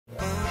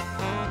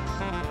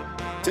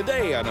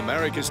Today on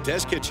America's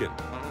Test Kitchen,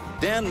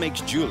 Dan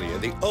makes Julia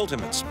the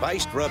ultimate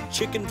spiced rub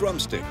chicken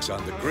drumsticks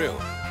on the grill.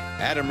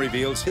 Adam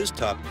reveals his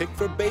top pick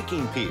for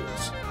baking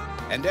peels.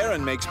 And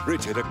Aaron makes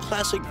Bridget a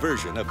classic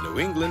version of New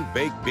England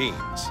baked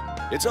beans.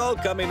 It's all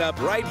coming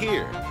up right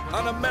here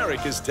on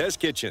America's Test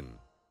Kitchen.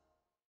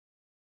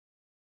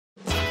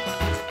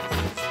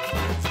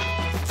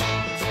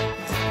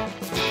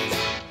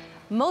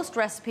 Most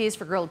recipes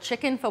for grilled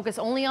chicken focus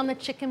only on the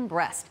chicken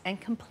breast and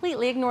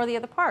completely ignore the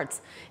other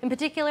parts, in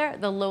particular,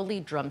 the lowly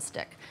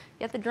drumstick.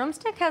 Yet the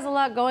drumstick has a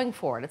lot going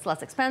for it. It's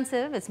less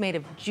expensive, it's made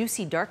of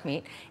juicy dark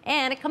meat,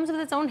 and it comes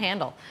with its own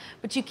handle.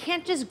 But you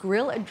can't just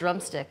grill a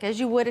drumstick as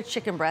you would a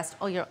chicken breast,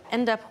 or you'll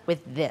end up with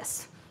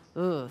this.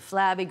 Ooh,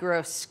 flabby,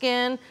 gross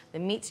skin. The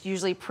meat's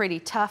usually pretty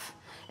tough.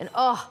 And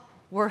oh,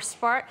 worst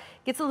part,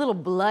 gets a little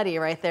bloody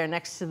right there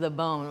next to the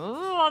bone.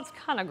 Ooh, it's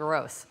kind of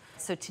gross.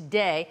 So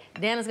today,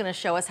 Dan is going to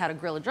show us how to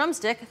grill a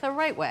drumstick the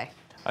right way.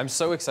 I'm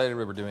so excited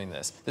that we're doing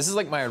this. This is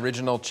like my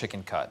original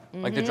chicken cut.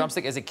 Like the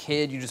drumstick, as a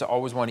kid, you just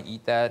always want to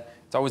eat that.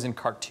 It's always in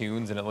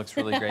cartoons and it looks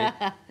really great.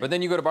 But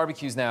then you go to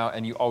barbecues now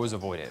and you always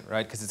avoid it,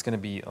 right? Because it's going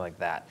to be like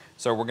that.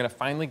 So we're going to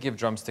finally give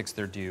drumsticks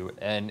their due.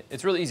 And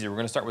it's really easy. We're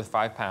going to start with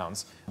 5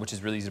 pounds, which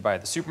is really easy to buy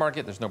at the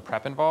supermarket. There's no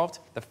prep involved.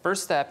 The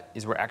first step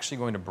is we're actually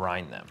going to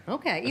brine them.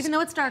 Okay, even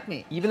though it's dark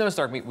meat. Even though it's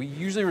dark meat, we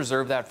usually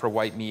reserve that for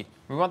white meat.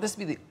 We want this to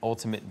be the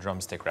ultimate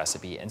drumstick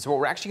recipe. And so what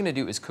we're actually going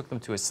to do is cook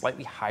them to a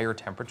slightly higher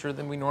temperature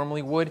than we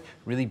normally would,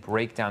 really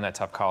break down that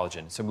tough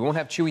collagen. So we won't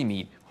have chewy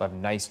meat, we'll have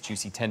nice,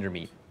 juicy, tender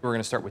meat. We're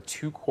going to start with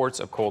 2 quarts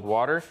of cold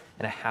water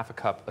and 1/2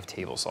 cup of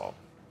table salt.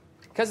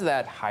 Because of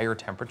that higher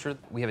temperature,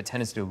 we have a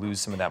tendency to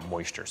lose some of that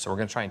moisture. So we're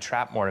going to try and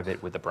trap more of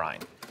it with the brine.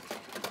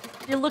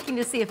 You're looking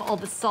to see if all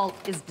the salt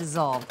is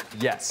dissolved.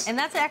 Yes. And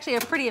that's actually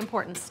a pretty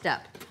important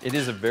step. It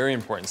is a very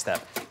important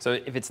step. So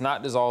if it's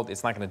not dissolved,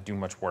 it's not going to do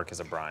much work as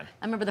a brine.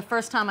 I remember the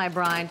first time I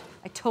brined,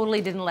 I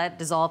totally didn't let it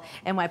dissolve,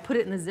 and when I put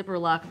it in the zipper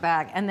lock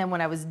bag, and then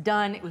when I was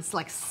done, it was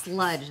like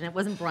sludge, and it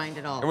wasn't brined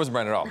at all. It wasn't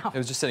brined at all. No. It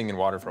was just sitting in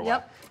water for a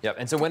while. Yep.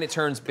 And so when it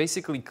turns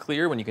basically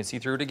clear, when you can see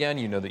through it again,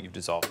 you know that you've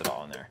dissolved it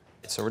all in there.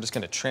 So we're just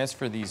going to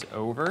transfer these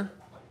over.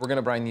 We're going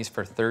to brine these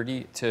for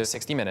 30 to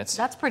 60 minutes.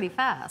 That's pretty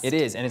fast. It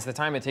is, and it's the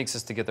time it takes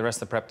us to get the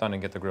rest of the prep done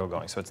and get the grill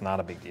going, so it's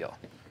not a big deal.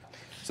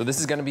 So this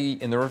is going to be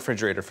in the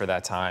refrigerator for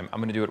that time. I'm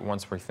going to do it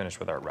once we're finished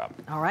with our rub.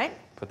 All right.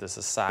 Put this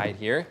aside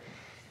here.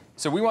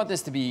 So we want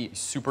this to be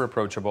super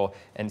approachable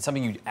and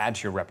something you add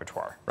to your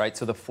repertoire, right?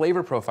 So the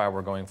flavor profile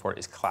we're going for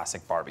is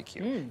classic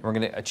barbecue. We're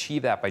going to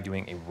achieve that by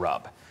doing a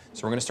rub.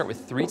 So we're going to start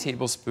with 3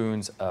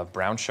 tablespoons of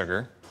brown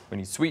sugar. We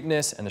need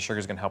sweetness, and the sugar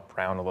is going to help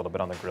brown a little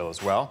bit on the grill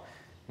as well.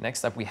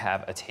 Next up, we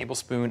have a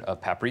tablespoon of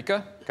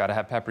paprika. Gotta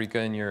have paprika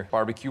in your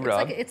barbecue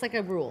rub. It's like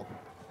a rule.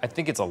 I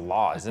think it's a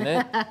law, isn't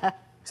it?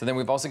 So then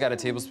we've also got a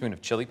tablespoon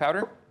of chili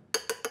powder,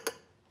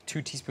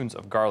 2 teaspoons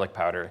of garlic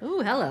powder.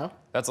 Ooh, hello.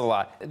 That's a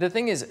lot. The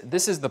thing is,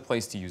 this is the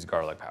place to use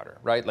garlic powder,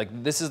 right? Like,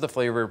 this is the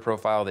flavor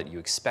profile that you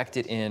expect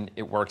it in.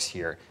 It works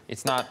here.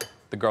 It's not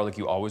the garlic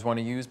you always want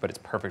to use, but it's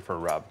perfect for a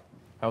rub.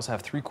 I also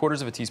have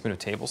 3/4 of a teaspoon of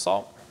table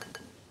salt,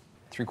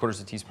 3/4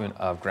 of a teaspoon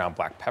of ground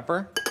black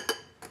pepper,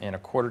 and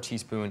 1/4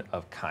 teaspoon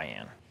of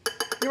cayenne.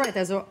 You're right,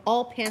 those are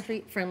all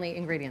pantry-friendly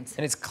ingredients.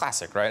 And it's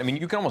classic, right? I mean,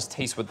 you can almost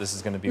taste what this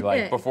is going to be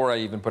like before I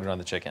even put it on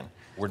the chicken.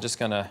 We're just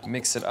going to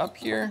mix it up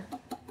here.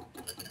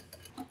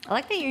 I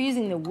like that you're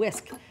using the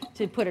whisk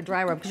to put a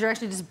dry rub, because you're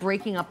actually just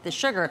breaking up the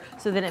sugar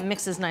so that it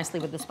mixes nicely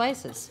with the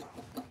spices.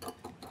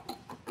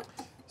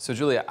 So,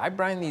 Julia, I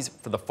brine these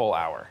for the full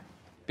hour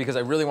because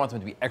I really want them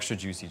to be extra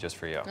juicy just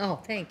for you. Oh,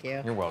 thank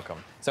you. You're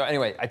welcome. So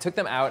anyway, I took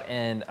them out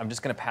and I'm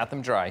just going to pat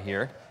them dry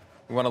here.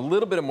 We want a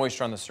little bit of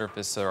moisture on the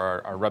surface so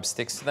our rub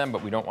sticks to them,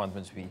 but we don't want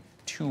them to be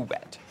too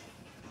wet.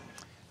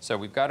 So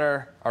we've got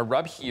our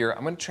rub here.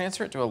 I'm going to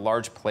transfer it to a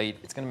large plate.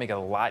 It's going to make it a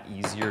lot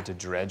easier to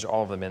dredge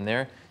all of them in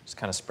there. Just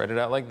kind of spread it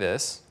out like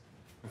this.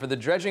 For the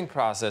dredging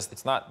process,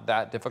 it's not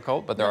that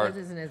difficult, but there are... No, it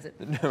isn't, is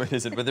it? No, it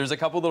isn't, but there's a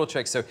couple little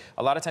tricks. So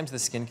a lot of times the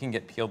skin can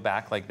get peeled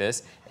back like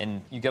this,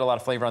 and you get a lot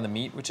of flavor on the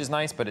meat, which is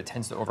nice, but it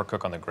tends to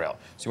overcook on the grill.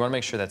 So you want to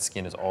make sure that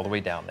skin is all the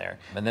way down there.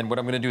 And then what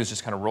I'm going to do is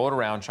just kind of roll it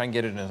around, try and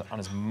get it on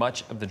as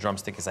much of the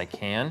drumstick as I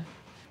can.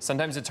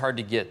 Sometimes it's hard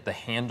to get the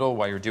handle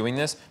while you're doing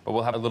this, but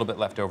we'll have a little bit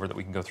left over that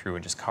we can go through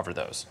and just cover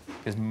those.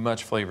 As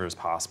much flavor as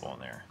possible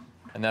in there.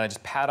 And then I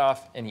just pat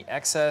off any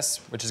excess,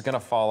 which is going to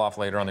fall off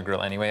later on the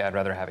grill anyway. I'd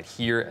rather have it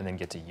here and then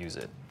get to use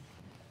it.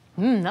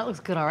 That looks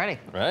good already.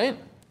 Right?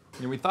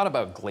 You know, we thought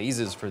about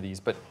glazes for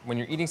these, but when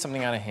you're eating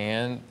something out of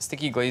hand,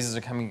 sticky glazes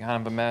are coming kind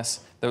of a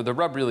mess. The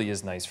rub really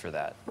is nice for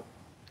that.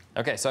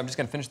 Okay, so I'm just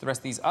gonna finish the rest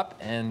of these up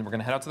and we're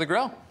gonna head out to the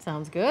grill.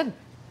 Sounds good.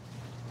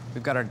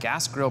 We've got our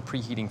gas grill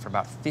preheating for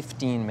about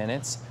 15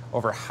 minutes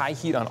over high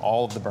heat on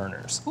all of the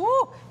burners.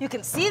 Ooh, you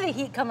can see the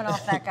heat coming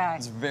off that guy.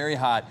 It's very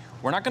hot.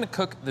 We're not gonna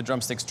cook the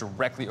drumsticks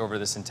directly over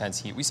this intense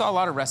heat. We saw a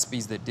lot of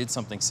recipes that did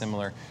something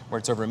similar where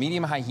it's over a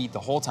medium-high heat the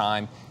whole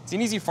time. It's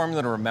an easy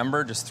formula to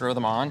remember, just throw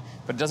them on,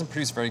 but it doesn't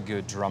produce very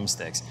good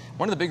drumsticks.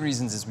 One of the big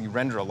reasons is we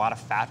render a lot of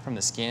fat from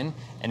the skin,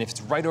 and if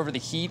it's right over the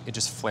heat, it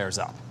just flares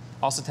up.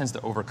 also tends to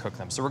overcook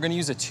them. So we're gonna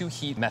use a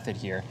 2-heat method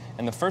here.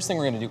 And the first thing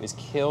we're gonna do is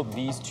kill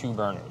these 2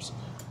 burners.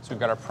 So we've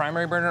got our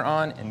primary burner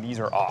on and these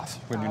are off.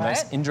 We're gonna do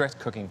nice indirect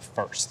cooking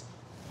first.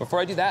 Before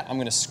I do that, I'm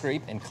gonna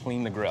scrape and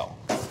clean the grill.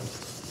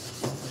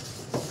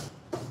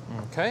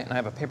 Okay, and I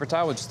have a paper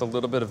towel with just a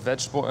little bit of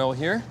vegetable oil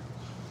here.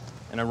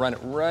 And I run it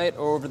right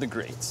over the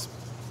grates.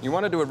 You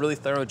wanna do a really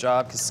thorough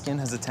job because skin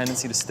has a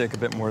tendency to stick a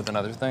bit more than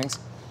other things.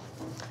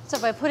 So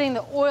by putting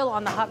the oil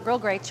on the hot grill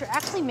grates, you're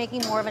actually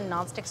making more of a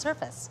nonstick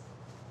surface.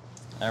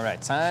 All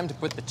right, time to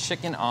put the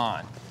chicken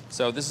on.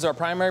 So this is our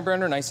primary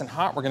burner, nice and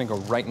hot. We're gonna go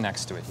right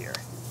next to it here.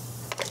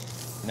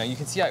 Now you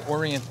can see I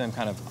orient them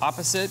kind of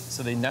opposite,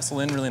 so they nestle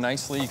in really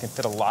nicely. You can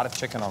fit a lot of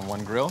chicken on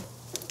one grill.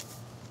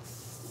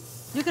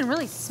 You can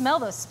really smell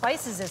those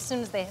spices as soon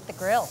as they hit the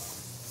grill.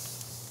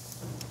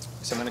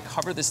 So I'm gonna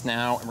cover this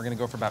now, and we're gonna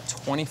go for about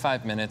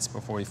 25 minutes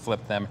before we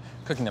flip them,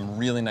 cooking them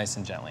really nice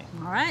and gently.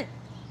 All right.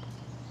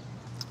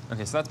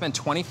 Okay, so that's been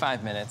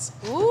 25 minutes.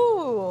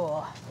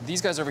 Ooh.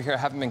 These guys over here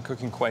haven't been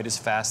cooking quite as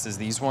fast as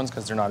these ones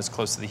because they're not as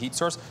close to the heat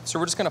source, so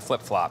we're just gonna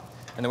flip-flop.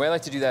 And the way I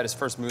like to do that is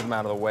first move them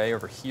out of the way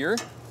over here,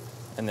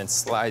 and then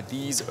slide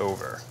these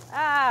over.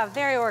 Ah,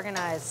 very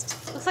organized.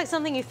 Looks like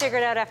something you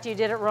figured out after you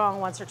did it wrong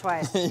once or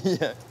twice.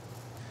 Yeah.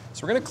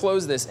 So we're gonna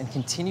close this and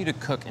continue to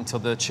cook until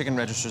the chicken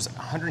registers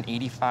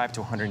 185 to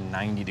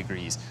 190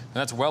 degrees. And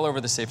that's well over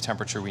the safe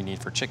temperature we need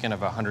for chicken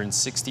of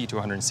 160 to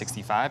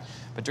 165.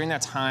 But during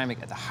that time,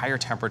 at the higher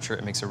temperature,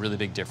 it makes a really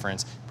big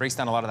difference. Breaks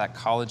down a lot of that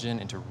collagen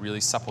into really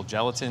supple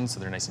gelatin, so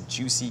they're nice and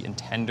juicy and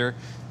tender.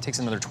 It takes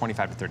another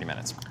 25 to 30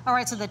 minutes. All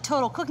right, so the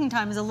total cooking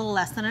time is a little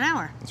less than an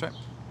hour. That's right.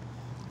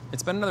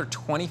 It's been another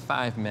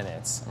 25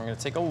 minutes. We're gonna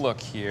take a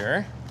look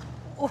here.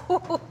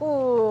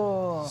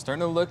 Ooh.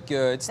 Starting to look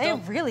good. They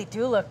really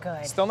do look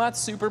good. Still not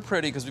super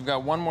pretty because we've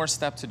got one more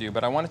step to do,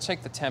 but I want to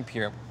check the temp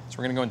here. So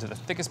we're gonna go into the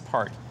thickest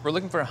part. We're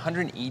looking for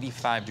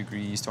 185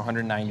 degrees to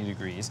 190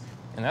 degrees,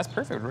 and that's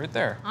perfect right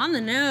there. On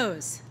the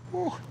nose.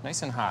 Ooh,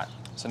 nice and hot.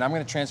 So now I'm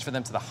gonna transfer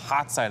them to the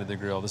hot side of the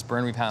grill, this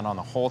burn we've had on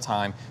the whole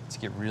time, to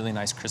get really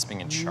nice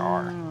crisping and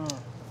char.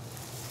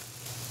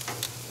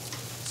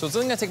 So it's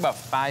only gonna take about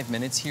 5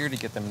 minutes here to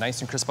get them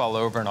nice and crisp all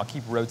over, and I'll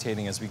keep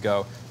rotating as we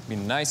go. Be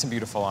nice and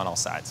beautiful on all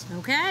sides.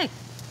 Okay.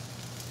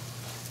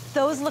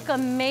 Those look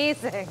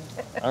amazing.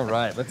 All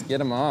right, let's get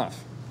them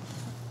off.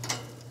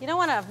 You don't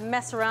want to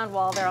mess around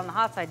while they're on the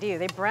hot side, do you?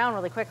 They brown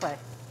really quickly.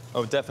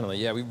 Oh, definitely,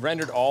 yeah. We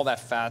rendered all that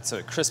fat so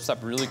it crisps up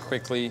really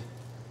quickly.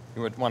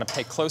 You would want to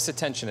pay close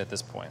attention at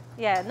this point.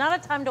 Yeah, not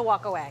a time to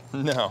walk away.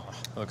 No,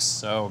 it looks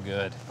so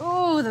good.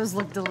 Ooh, those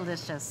look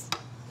delicious.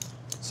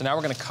 So now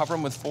we're gonna cover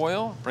them with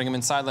foil, bring them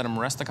inside, let them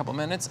rest a couple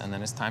minutes, and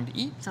then it's time to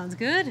eat. Sounds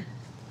good.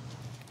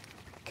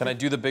 Can I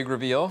do the big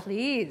reveal?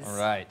 Please. All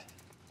right.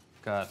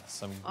 Got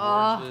some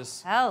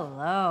gorgeous,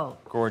 Hello.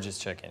 gorgeous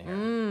chicken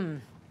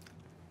here.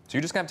 So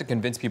you're just gonna have to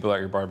convince people at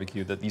your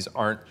barbecue that these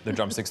aren't the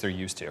drumsticks they're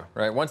used to,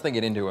 right? Once they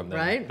get into them,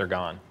 then they're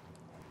gone.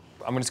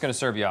 I'm just gonna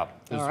serve you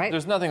up.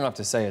 There's nothing left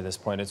to say at this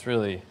point. It's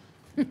really,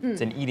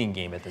 it's an eating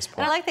game at this point.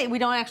 And I like that we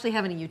don't actually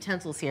have any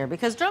utensils here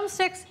because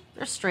drumsticks,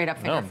 they're straight up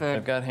finger food.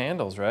 They've got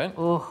handles, right?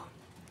 Ooh.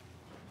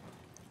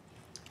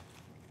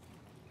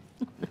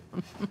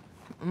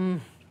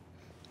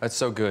 That's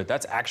so good.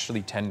 That's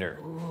actually tender.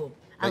 Ooh.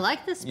 I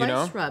like the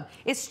spice rub.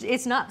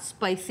 It's not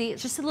spicy.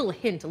 It's just a little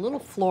hint, a little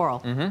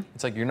floral.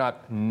 It's like you're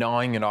not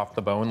gnawing it off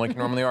the bone like you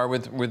normally are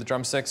with the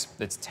drumsticks.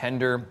 It's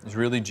tender. It's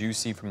really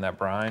juicy from that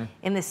brine.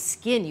 And the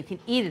skin, you can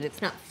eat it.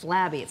 It's not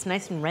flabby. It's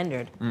nice and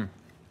rendered.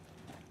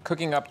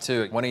 Cooking up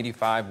to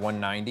 185,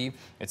 190,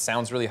 it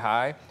sounds really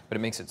high, but it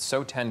makes it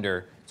so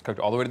tender. It's cooked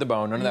all the way to the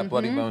bone, none of that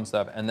bloody bone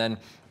stuff, and then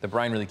the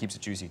brine really keeps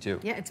it juicy too.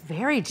 Yeah, it's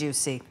very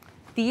juicy.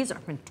 These are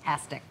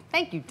fantastic.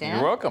 Thank you, Dan.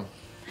 You're welcome.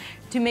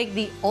 To make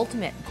the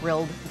ultimate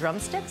grilled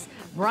drumsticks,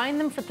 brine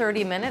them for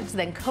 30 minutes,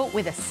 then coat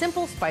with a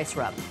simple spice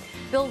rub.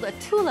 Build a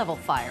 2-level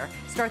fire,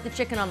 start the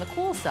chicken on the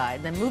cool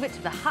side, then move it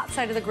to the hot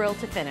side of the grill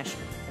to finish.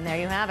 And there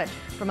you have it.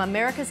 From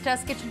America's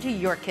Test Kitchen to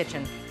your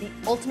kitchen, the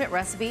ultimate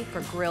recipe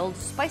for grilled,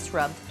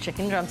 spice-rubbed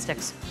chicken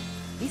drumsticks.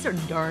 These are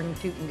darn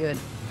tootin' good.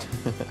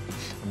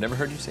 I've never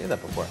heard you say that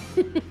before.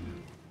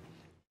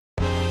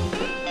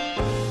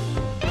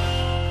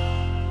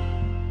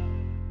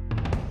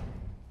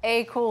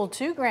 A Cool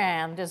 2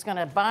 Grand is going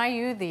to buy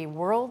you the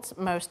world's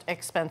most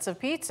expensive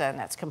pizza, and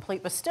that's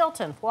complete with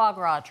Stilton, foie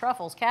gras,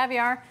 truffles,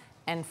 caviar,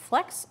 and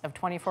flecks of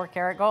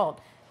 24-karat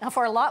gold. Now,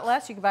 for a lot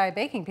less, you can buy a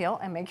baking peel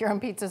and make your own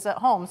pizzas at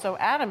home. So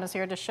Adam is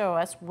here to show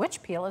us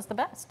which peel is the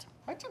best.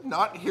 I did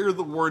not hear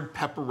the word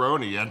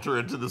pepperoni enter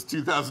into this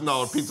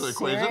 $2,000 pizza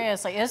equation.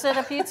 Seriously, is it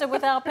a pizza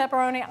without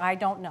pepperoni? I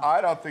don't know.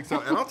 I don't think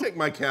so. And I'll take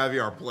my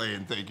caviar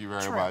plain, thank you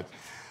very much.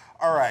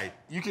 All right,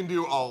 you can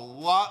do a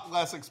lot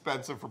less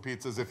expensive for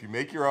pizzas if you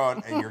make your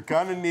own, and you're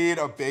gonna need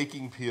a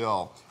baking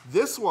peel.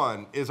 This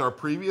one is our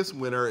previous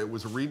winner. It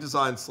was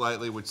redesigned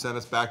slightly, which sent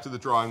us back to the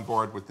drawing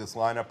board with this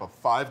lineup of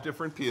 5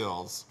 different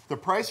peels. The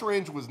price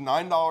range was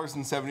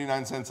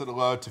 $9.79 at a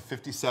low to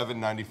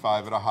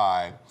 $57.95 at a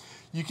high.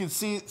 You can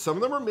see some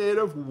of them are made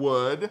of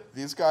wood.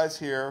 These guys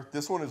here,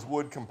 this one is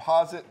wood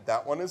composite,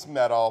 that one is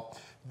metal.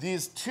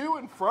 These two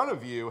in front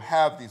of you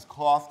have these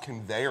cloth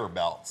conveyor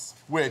belts,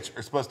 which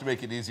are supposed to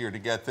make it easier to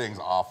get things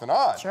off and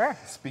on. Sure.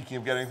 Speaking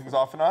of getting things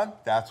off and on,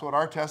 that's what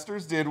our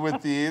testers did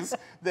with these.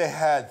 They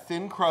had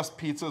thin crust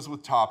pizzas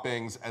with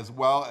toppings, as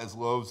well as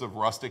loaves of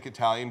rustic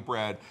Italian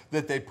bread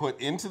that they put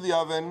into the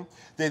oven.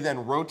 They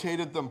then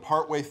rotated them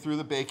partway through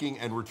the baking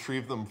and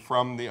retrieved them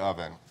from the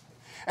oven.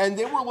 And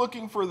they were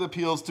looking for the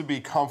peels to be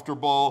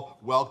comfortable,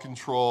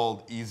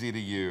 well-controlled, easy to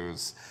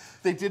use.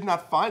 They did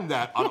not find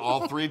that on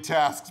all three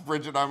tasks,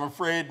 Bridget. I'm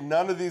afraid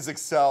none of these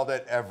excelled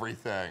at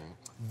everything.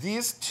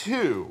 These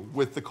two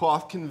with the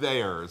cloth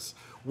conveyors,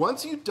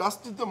 once you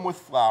dusted them with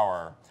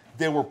flour,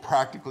 they were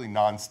practically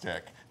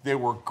nonstick. They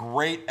were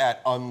great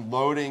at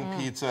unloading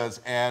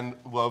pizzas and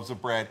loaves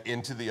of bread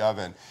into the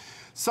oven.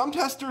 Some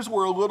testers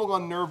were a little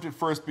unnerved at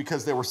first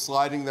because they were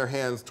sliding their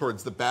hands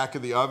towards the back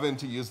of the oven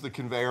to use the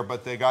conveyor,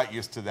 but they got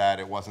used to that.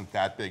 It wasn't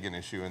that big an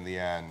issue in the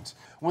end.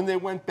 When they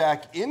went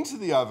back into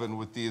the oven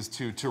with these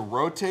two to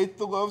rotate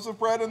the loaves of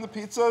bread and the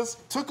pizzas,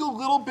 took a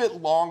little bit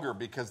longer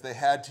because they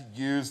had to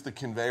use the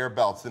conveyor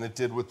belts than it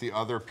did with the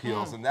other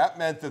peels. And that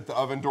meant that the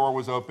oven door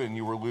was open and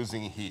you were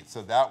losing heat,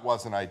 so that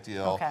wasn't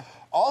ideal. Okay.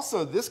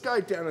 Also, this guy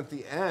down at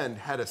the end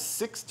had a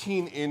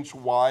 16-inch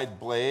wide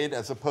blade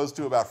as opposed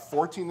to about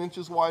 14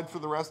 inches wide for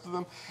the rest of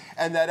them.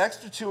 And that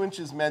extra 2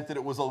 inches meant that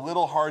it was a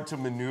little hard to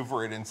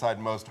maneuver it inside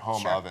most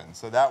home ovens.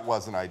 So that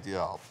wasn't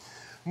ideal.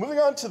 Moving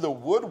on to the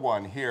wood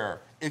one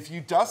here. If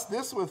you dust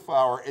this with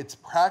flour, it's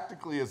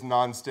practically as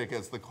nonstick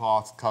as the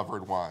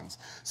cloth-covered ones.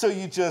 So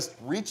you just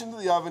reach into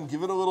the oven,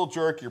 give it a little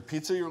jerk, your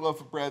pizza, your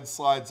loaf of bread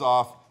slides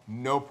off,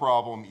 no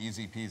problem,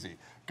 easy peasy.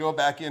 Go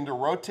back in to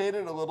rotate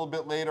it a little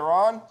bit later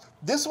on.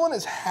 This one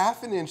is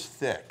 1/2 inch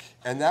thick,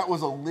 and that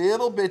was a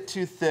little bit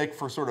too thick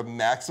for sort of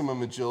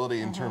maximum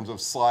agility in terms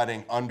of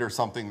sliding under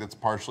something that's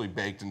partially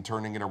baked and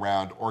turning it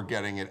around or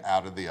getting it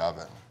out of the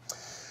oven.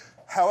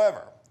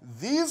 However,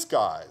 these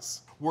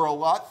guys were a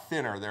lot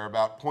thinner. They're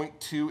about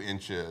 0.2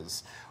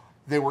 inches.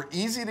 They were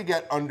easy to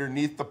get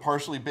underneath the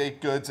partially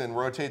baked goods and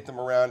rotate them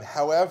around.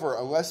 However,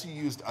 unless you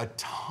used a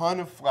ton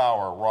of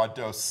flour, raw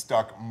dough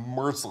stuck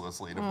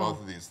mercilessly to both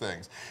of these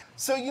things.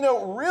 So, you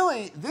know,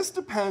 really, this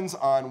depends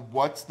on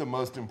what's the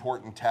most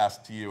important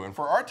task to you. And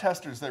for our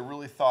testers, they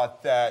really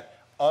thought that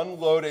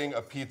unloading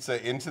a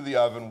pizza into the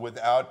oven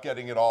without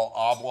getting it all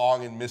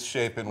oblong and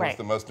misshapen was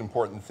the most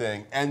important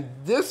thing. And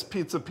this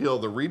pizza peel,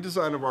 the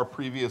redesign of our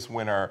previous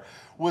winner,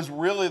 was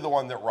really the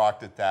one that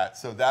rocked at that.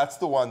 So that's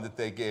the one that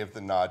they gave the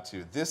nod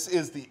to. This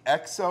is the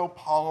Exo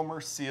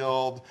polymer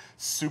sealed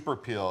super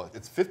peel.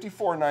 It's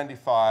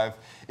 $54.95.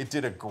 It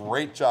did a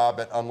great job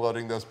at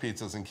unloading those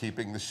pizzas and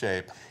keeping the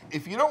shape.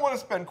 If you don't want to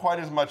spend quite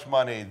as much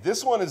money,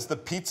 this one is the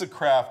Pizza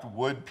Craft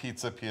wood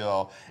pizza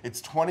peel.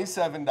 It's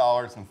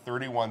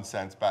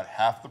 $27.31, about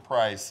half the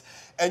price.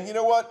 And you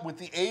know what? With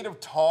the aid of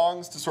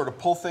tongs to sort of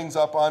pull things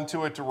up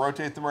onto it, to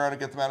rotate them around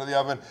and get them out of the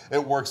oven,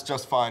 it works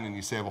just fine and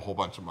you save a whole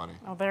bunch of money.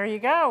 Well, there you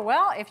go.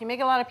 Well, if you make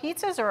a lot of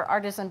pizzas or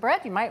artisan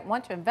bread, you might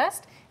want to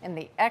invest in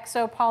the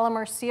Exo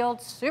Polymer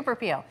Sealed Super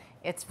Peel.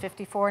 It's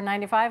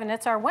 $54.95 and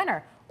it's our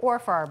winner. Or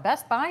for our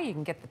best buy, you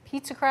can get the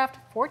Pizza Craft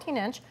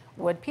 14-inch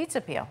wood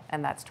pizza peel,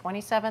 and that's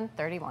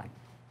 $27.31.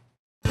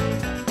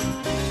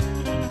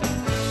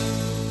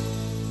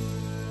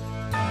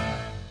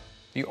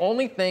 The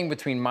only thing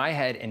between my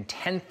head and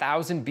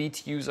 10,000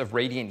 BTUs of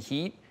radiant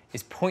heat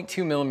is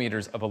 0.2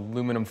 millimeters of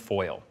aluminum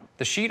foil.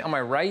 The sheet on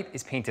my right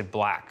is painted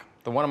black.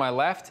 The one on my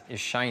left is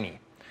shiny.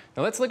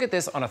 Now let's look at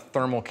this on a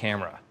thermal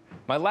camera.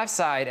 My left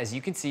side, as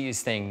you can see, is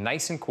staying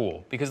nice and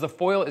cool because the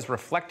foil is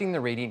reflecting the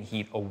radiant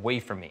heat away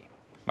from me.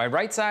 My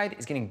right side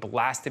is getting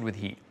blasted with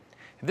heat.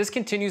 If this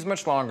continues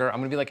much longer, I'm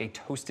gonna be like a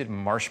toasted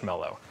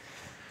marshmallow.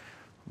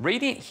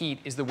 Radiant heat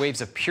is the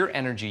waves of pure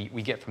energy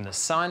we get from the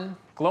sun,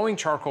 glowing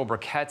charcoal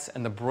briquettes,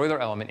 and the broiler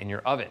element in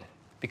your oven.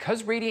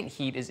 Because radiant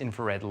heat is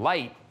infrared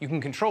light, you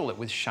can control it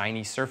with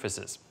shiny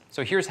surfaces.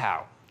 So here's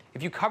how.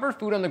 If you cover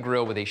food on the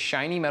grill with a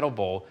shiny metal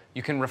bowl,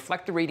 you can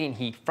reflect the radiant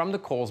heat from the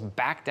coals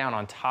back down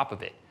on top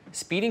of it,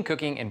 speeding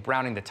cooking and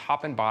browning the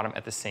top and bottom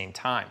at the same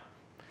time.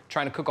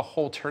 Trying to cook a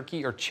whole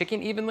turkey or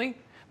chicken evenly?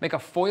 Make a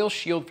foil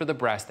shield for the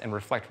breast and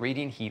reflect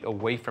radiant heat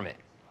away from it.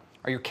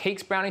 Are your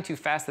cakes browning too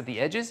fast at the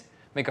edges?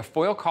 Make a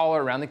foil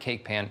collar around the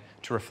cake pan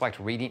to reflect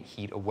radiant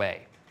heat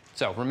away.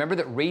 So remember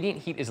that radiant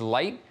heat is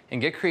light, and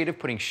get creative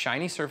putting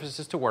shiny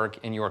surfaces to work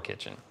in your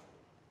kitchen.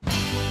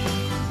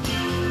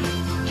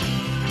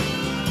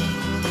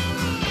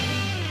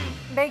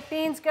 Baked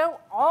beans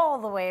go all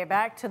the way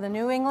back to the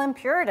New England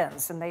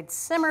Puritans, and they'd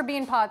simmer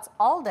bean pots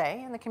all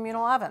day in the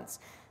communal ovens.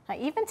 Now,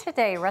 even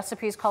today,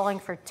 recipes calling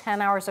for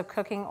 10 hours of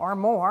cooking or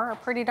more are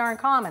pretty darn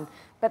common.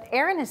 But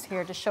Erin is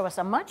here to show us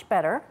a much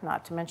better,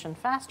 not to mention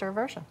faster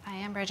version. I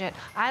am Bridget.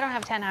 I don't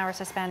have 10 hours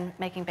to spend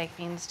making baked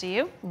beans, do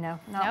you? No,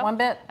 not one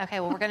bit.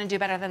 Okay, well, we're gonna do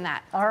better than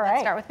that. All right.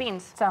 Let's start with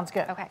beans. Sounds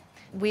good. Okay.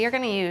 We are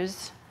gonna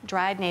use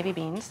dried navy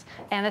beans,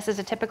 and this is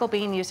a typical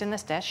bean used in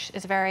this dish.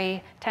 It's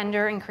very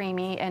tender and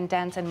creamy and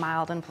dense and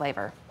mild in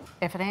flavor.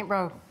 If it ain't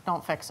broke,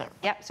 don't fix it.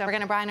 Yep, so we're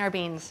gonna brine our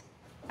beans.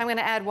 I'm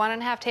gonna add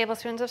 1.5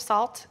 tablespoons of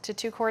salt to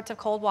 2 quarts of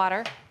cold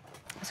water.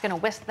 Just gonna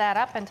whisk that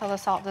up until the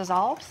salt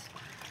dissolves.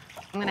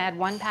 I'm gonna add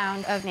 1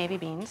 pound of navy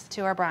beans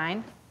to our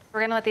brine.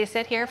 We're gonna let these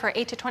sit here for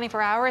 8 to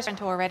 24 hours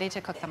until we're ready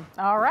to cook them.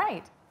 All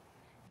right.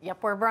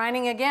 Yep, we're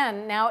brining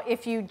again. Now,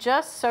 if you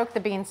just soak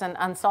the beans in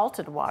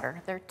unsalted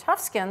water, their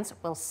tough skins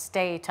will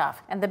stay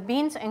tough. And the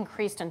beans'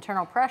 increased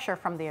internal pressure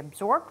from the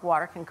absorbed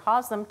water can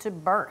cause them to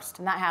burst.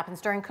 And that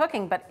happens during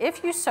cooking. But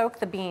if you soak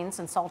the beans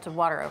in salted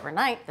water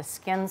overnight, the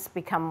skins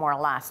become more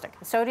elastic.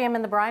 The sodium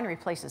in the brine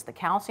replaces the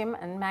calcium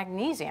and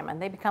magnesium,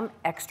 and they become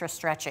extra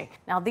stretchy.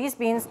 Now, these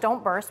beans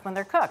don't burst when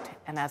they're cooked.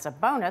 And as a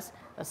bonus,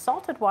 the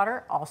salted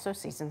water also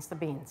seasons the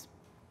beans.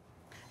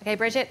 Okay,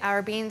 Bridget,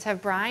 our beans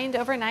have brined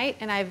overnight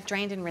and I've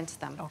drained and rinsed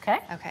them. Okay.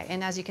 Okay,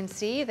 and as you can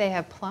see, they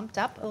have plumped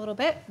up a little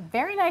bit.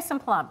 Very nice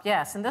and plump,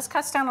 yes. And this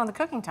cuts down on the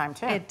cooking time,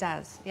 too. It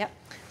does, yep.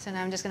 So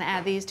now I'm just gonna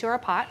add these to our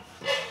pot.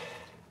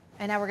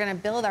 And now we're gonna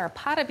build our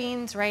pot of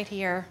beans right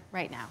here,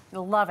 right now.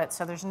 You'll love it.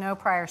 So there's no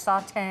prior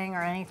sauteing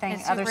or anything,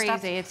 It's other super stuff?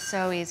 easy, it's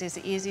so easy. It's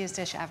the easiest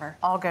dish ever.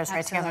 All goes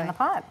right together in the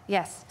pot.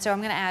 Yes, so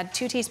I'm gonna add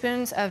 2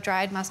 teaspoons of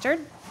dried mustard,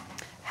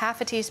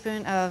 half a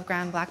teaspoon of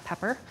ground black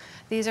pepper.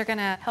 These are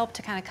gonna help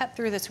to kind of cut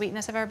through the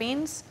sweetness of our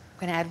beans.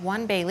 We're gonna add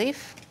 1 bay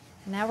leaf.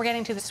 Now we're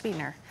getting to the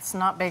sweetener. It's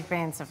not baked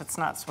beans if it's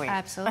not sweet.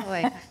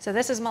 Absolutely. So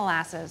this is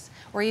molasses.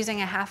 We're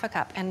using a half a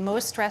cup, and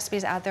most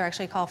recipes out there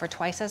actually call for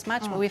twice as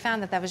much, but we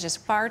found that that was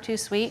just far too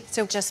sweet.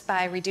 So just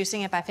by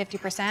reducing it by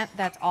 50%,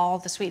 that's all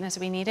the sweetness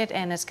we needed,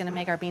 and it's gonna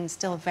make our beans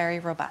still very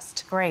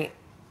robust. Great.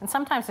 And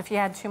sometimes if you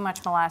add too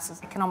much molasses,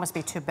 it can almost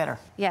be too bitter.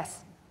 Yes.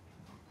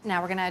 Now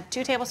we're gonna add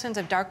 2 tablespoons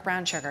of dark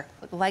brown sugar.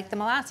 Like the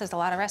molasses, a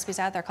lot of recipes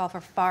out there call for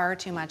far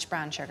too much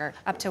brown sugar,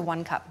 up to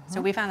 1 cup.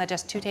 So we found that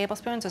just 2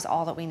 tablespoons was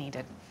all that we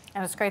needed.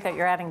 And it's great that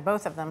you're adding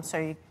both of them, so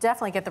you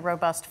definitely get the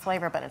robust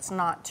flavor, but it's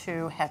not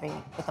too heavy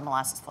with the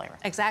molasses flavor.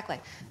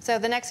 Exactly. So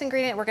the next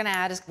ingredient we're gonna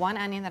add is 1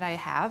 onion that I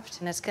halved,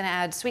 and it's gonna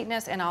add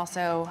sweetness and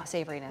also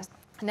savoriness.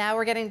 Now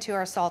we're getting to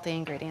our salty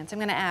ingredients. I'm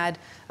gonna add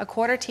a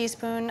 1/4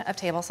 teaspoon of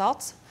table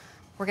salt.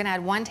 We're gonna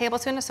add 1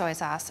 tablespoon of soy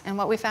sauce. And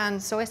what we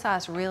found, soy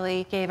sauce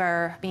really gave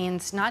our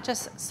beans not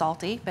just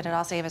salty, but it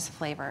also gave us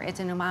flavor. It's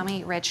an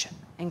umami-rich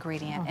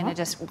ingredient, and it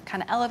just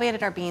kind of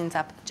elevated our beans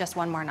up just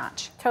 1 more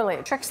notch. Totally.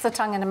 It tricks the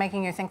tongue into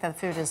making you think that the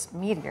food is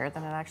meatier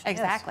than it actually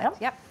Exactly, is.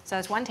 yep. So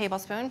it's 1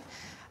 tablespoon.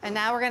 And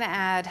now we're gonna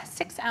add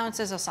 6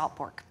 ounces of salt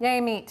pork.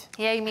 Yay, meat.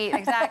 Yay, meat,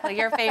 exactly,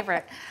 your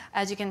favorite.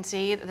 As you can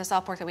see, the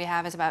salt pork that we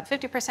have is about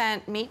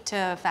 50% meat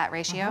to fat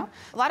ratio.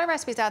 A lot of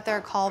recipes out there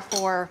call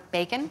for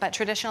bacon, but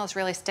traditionalists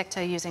really stick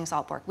to using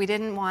salt pork. We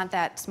didn't want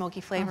that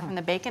smoky flavor from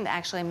the bacon to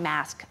actually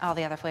mask all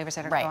the other flavors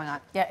that are going on.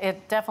 Yeah,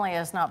 it definitely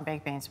is not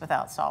baked beans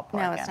without salt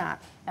pork. No, it's not.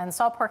 And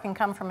salt pork can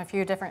come from a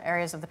few different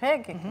areas of the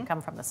pig. It can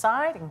come from the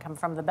side, it can come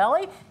from the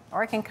belly,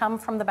 or it can come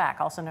from the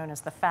back, also known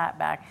as the fat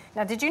back.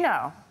 Now, did you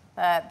know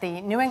that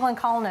the New England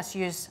colonists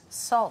used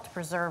salt to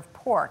preserve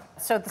pork?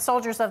 So the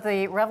soldiers of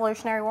the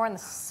Revolutionary War and the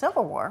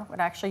Civil War would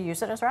actually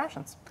use it as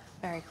rations.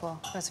 Very cool.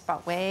 It was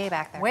about way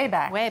back there. Way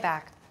back. Way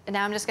back. And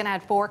now I'm just gonna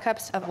add 4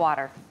 cups of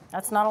water.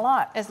 That's not a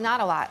lot. It's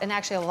not a lot, and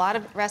actually a lot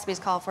of recipes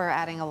call for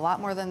adding a lot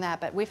more than that,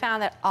 but we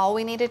found that all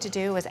we needed to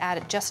do was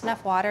add just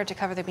enough water to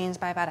cover the beans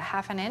by about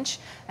 1/2 inch,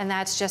 and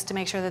that's just to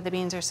make sure that the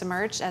beans are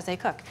submerged as they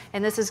cook.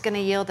 And this is gonna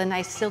yield a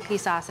nice silky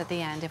sauce at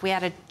the end. If we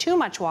added too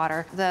much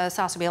water, the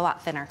sauce would be a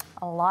lot thinner.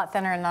 A lot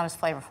thinner and not as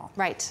flavorful.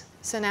 Right,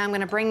 so now I'm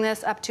gonna bring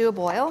this up to a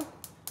boil.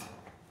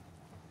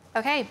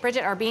 Okay,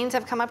 Bridget, our beans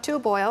have come up to a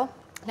boil.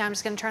 Now I'm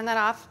just gonna turn that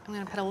off. I'm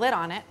gonna put a lid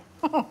on it.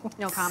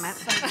 No comment.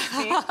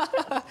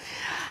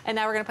 And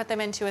now we're gonna put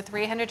them into a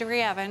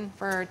 300-degree oven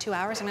for 2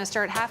 hours. I'm gonna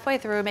start halfway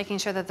through, making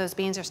sure that those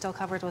beans are still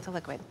covered with the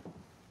liquid.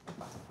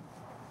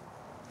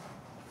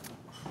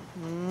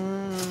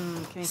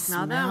 Can you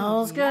smell them?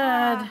 Smells good.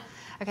 Yeah.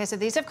 Okay, so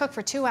these have cooked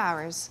for 2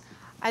 hours.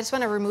 I just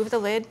wanna remove the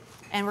lid,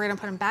 and we're gonna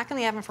put them back in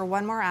the oven for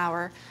 1 more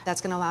hour.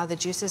 That's gonna allow the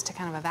juices to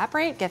kind of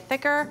evaporate, get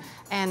thicker,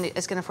 and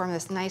it's gonna form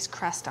this nice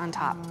crust on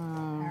top.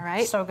 All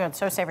right? So good,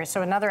 so savory.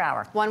 So another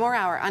hour. 1 more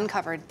hour,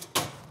 uncovered.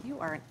 You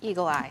are an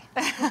eagle eye.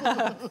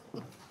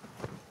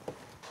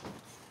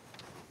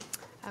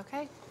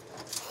 Okay.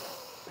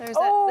 There's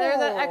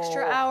that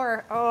extra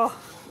hour. Oh,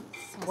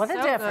 what a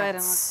so difference. good and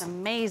looks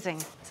amazing.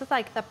 This is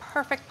like the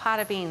perfect pot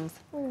of beans.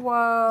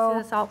 Whoa.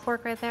 See the salt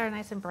pork right there,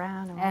 nice and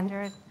brown and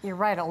rendered. You're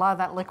right, a lot of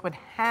that liquid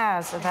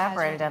has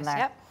evaporated in there.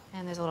 Yep,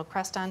 and there's a little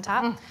crust on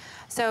top.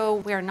 So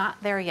we're not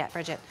there yet,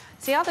 Bridget.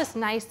 See all this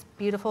nice,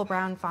 beautiful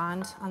brown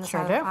fond on the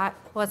side of the pot?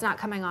 Well, it's not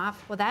coming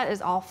off. Well, that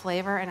is all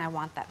flavor, and I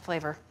want that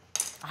flavor.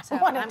 So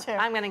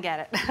I'm gonna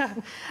get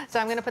it. So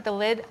I'm gonna put the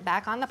lid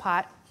back on the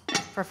pot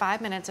for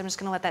 5 minutes. I'm just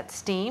gonna let that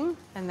steam,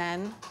 and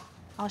then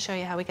I'll show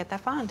you how we get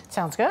that fond.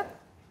 Sounds good.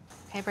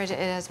 Okay, Bridget,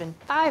 it has been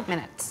 5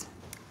 minutes.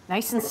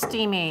 Nice and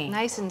steamy.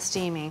 Nice and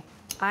steamy.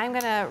 I'm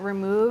gonna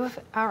remove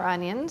our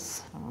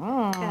onions.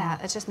 Look at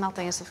that, it's just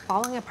melting, it's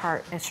falling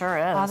apart. It sure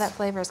is. All that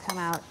flavor has come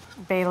out.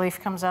 Bay leaf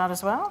comes out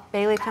as well.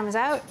 Bay leaf comes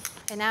out.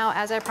 And now,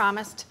 as I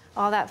promised,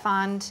 all that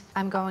fond,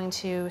 I'm going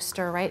to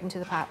stir right into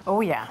the pot.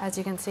 Oh, yeah. As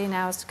you can see,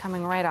 now it's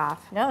coming right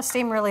off. Yeah, the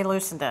steam really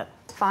loosened it.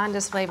 Fond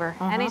is flavor.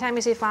 Anytime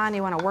you see fond,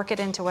 you want to work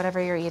it into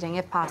whatever you're eating,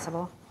 if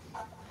possible.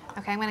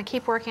 Okay, I'm gonna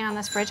keep working on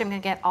this bridge. I'm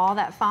gonna get all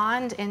that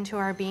fond into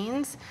our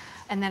beans,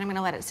 and then I'm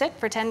gonna let it sit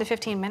for 10 to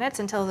 15 minutes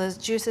until those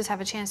juices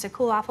have a chance to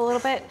cool off a little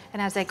bit.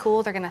 And as they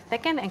cool, they're gonna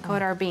thicken and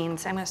coat our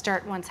beans. I'm gonna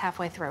start once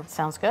halfway through.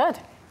 Sounds good.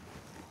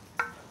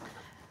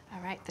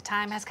 All right, the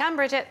time has come,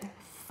 Bridget.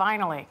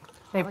 Finally,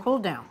 they've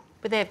cooled down.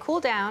 But they have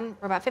cooled down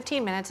for about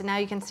 15 minutes, and now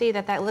you can see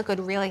that that liquid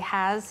really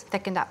has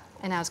thickened up,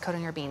 and now it's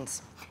coating your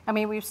beans. I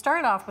mean, we've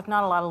started off with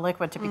not a lot of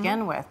liquid to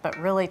begin with, but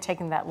really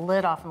taking that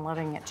lid off and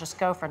letting it just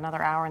go for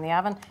another hour in the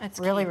oven, It's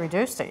really key.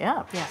 reduced it,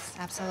 yeah. Yes,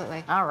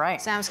 absolutely. All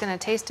right. So I'm just gonna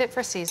taste it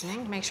for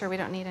seasoning, make sure we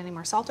don't need any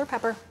more salt or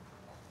pepper.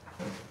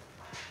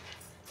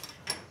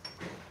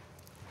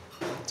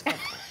 It's good.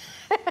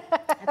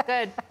 It's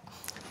good.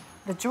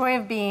 The joy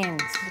of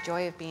beans. The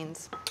joy of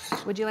beans.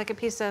 Would you like a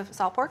piece of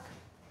salt pork?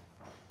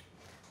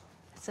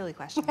 Silly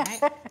question,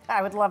 right?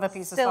 I would love a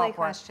piece of Silly salt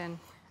pork. question.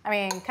 I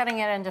mean, cutting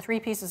it into 3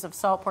 pieces of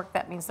salt pork,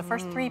 that means the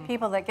first 3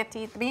 people that get to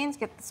eat the beans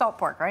get the salt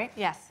pork, right?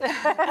 Yes.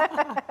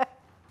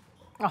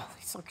 Oh,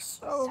 these look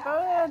so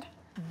good.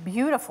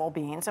 Beautiful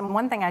beans. And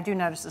one thing I do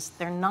notice is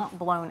they're not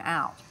blown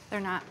out.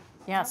 They're not.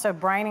 Yeah, so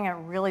brining it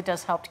really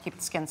does help to keep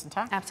the skins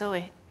intact.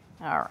 Absolutely.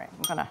 All right,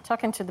 I'm gonna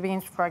tuck into the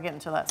beans before I get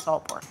into that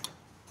salt pork.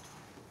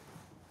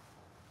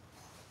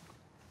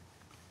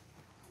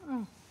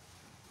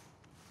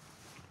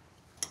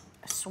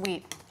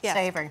 Sweet, Yes.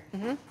 savory.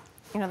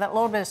 You know, that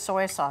little bit of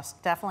soy sauce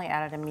definitely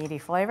added a meaty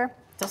flavor.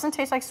 Doesn't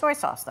taste like soy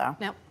sauce though.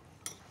 Nope.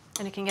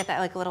 And you can get that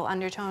like little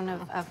undertone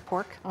of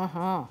pork.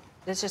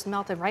 It's just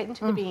melted right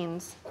into the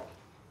beans.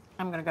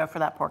 I'm gonna go for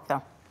that pork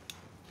though.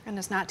 And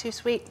it's not too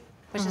sweet,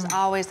 which is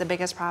always the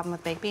biggest problem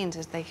with baked beans,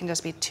 is they can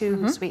just be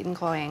too sweet and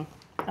cloying.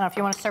 If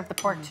you want to serve the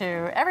pork to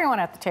everyone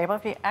at the table,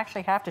 if you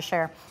actually have to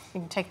share,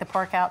 you can take the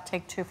pork out,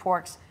 take 2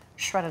 forks,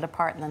 shred it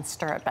apart, and then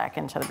stir it back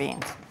into the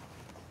beans.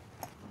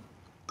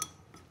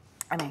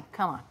 I mean,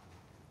 come on.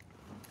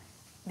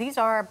 These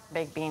are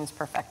baked beans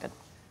perfected.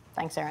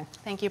 Thanks, Erin.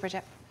 Thank you,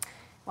 Bridget.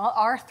 Well,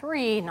 our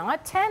 3,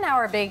 not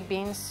 10-hour baked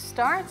beans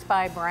starts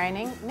by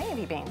brining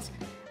navy beans.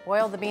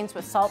 Boil the beans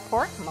with salt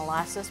pork,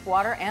 molasses,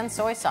 water, and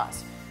soy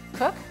sauce.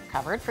 Cook,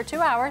 covered for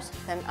 2 hours,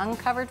 then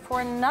uncovered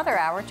for another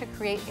hour to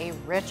create a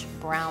rich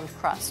brown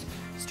crust.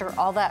 Stir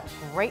all that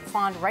great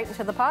fond right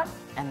into the pot,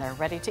 and they're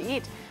ready to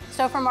eat.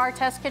 So from our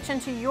test kitchen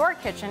to your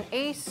kitchen,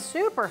 a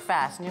super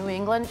fast New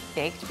England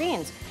baked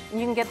beans. And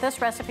you can get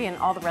this recipe and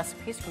all the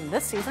recipes from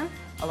this season,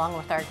 along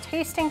with our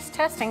tastings,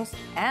 testings,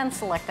 and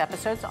select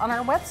episodes on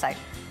our website,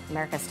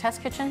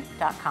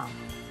 americastestkitchen.com.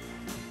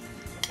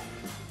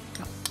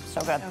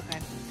 So good. So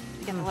good.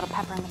 You get a little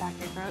pepper in the back of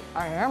your throat.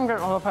 I am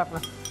getting a little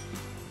pepper.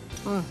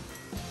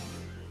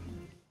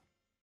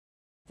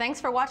 Thanks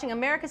for watching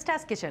America's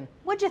Test Kitchen.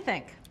 What'd you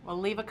think? Well,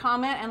 leave a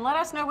comment and let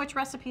us know which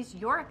recipes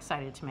you're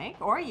excited to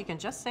make, or you can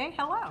just say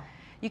hello.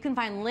 You can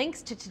find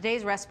links to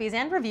today's recipes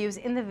and reviews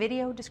in the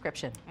video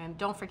description. And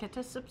don't forget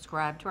to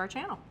subscribe to our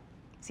channel.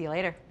 See you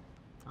later.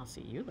 I'll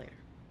see you later.